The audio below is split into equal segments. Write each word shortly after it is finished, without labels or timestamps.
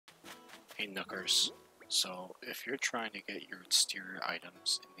Hey Nookers, so if you're trying to get your exterior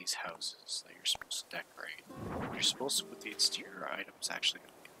items in these houses that you're supposed to decorate, you're supposed to put the exterior items actually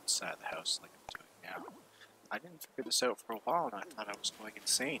on the inside of the house like I'm doing now. I didn't figure this out for a while and I thought I was going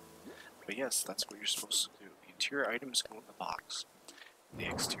insane. But yes, that's what you're supposed to do. The interior items go in the box. The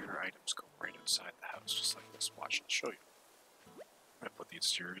exterior items go right inside the house, just like this. Watch, I'll show you. I put the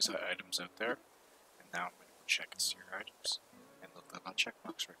exterior items out there, and now I'm going to go check exterior items. And look at that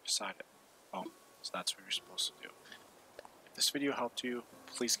checkbox right beside it. Oh, so that's what you're supposed to do. If this video helped you,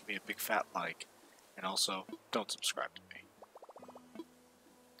 please give me a big fat like, and also, don't subscribe.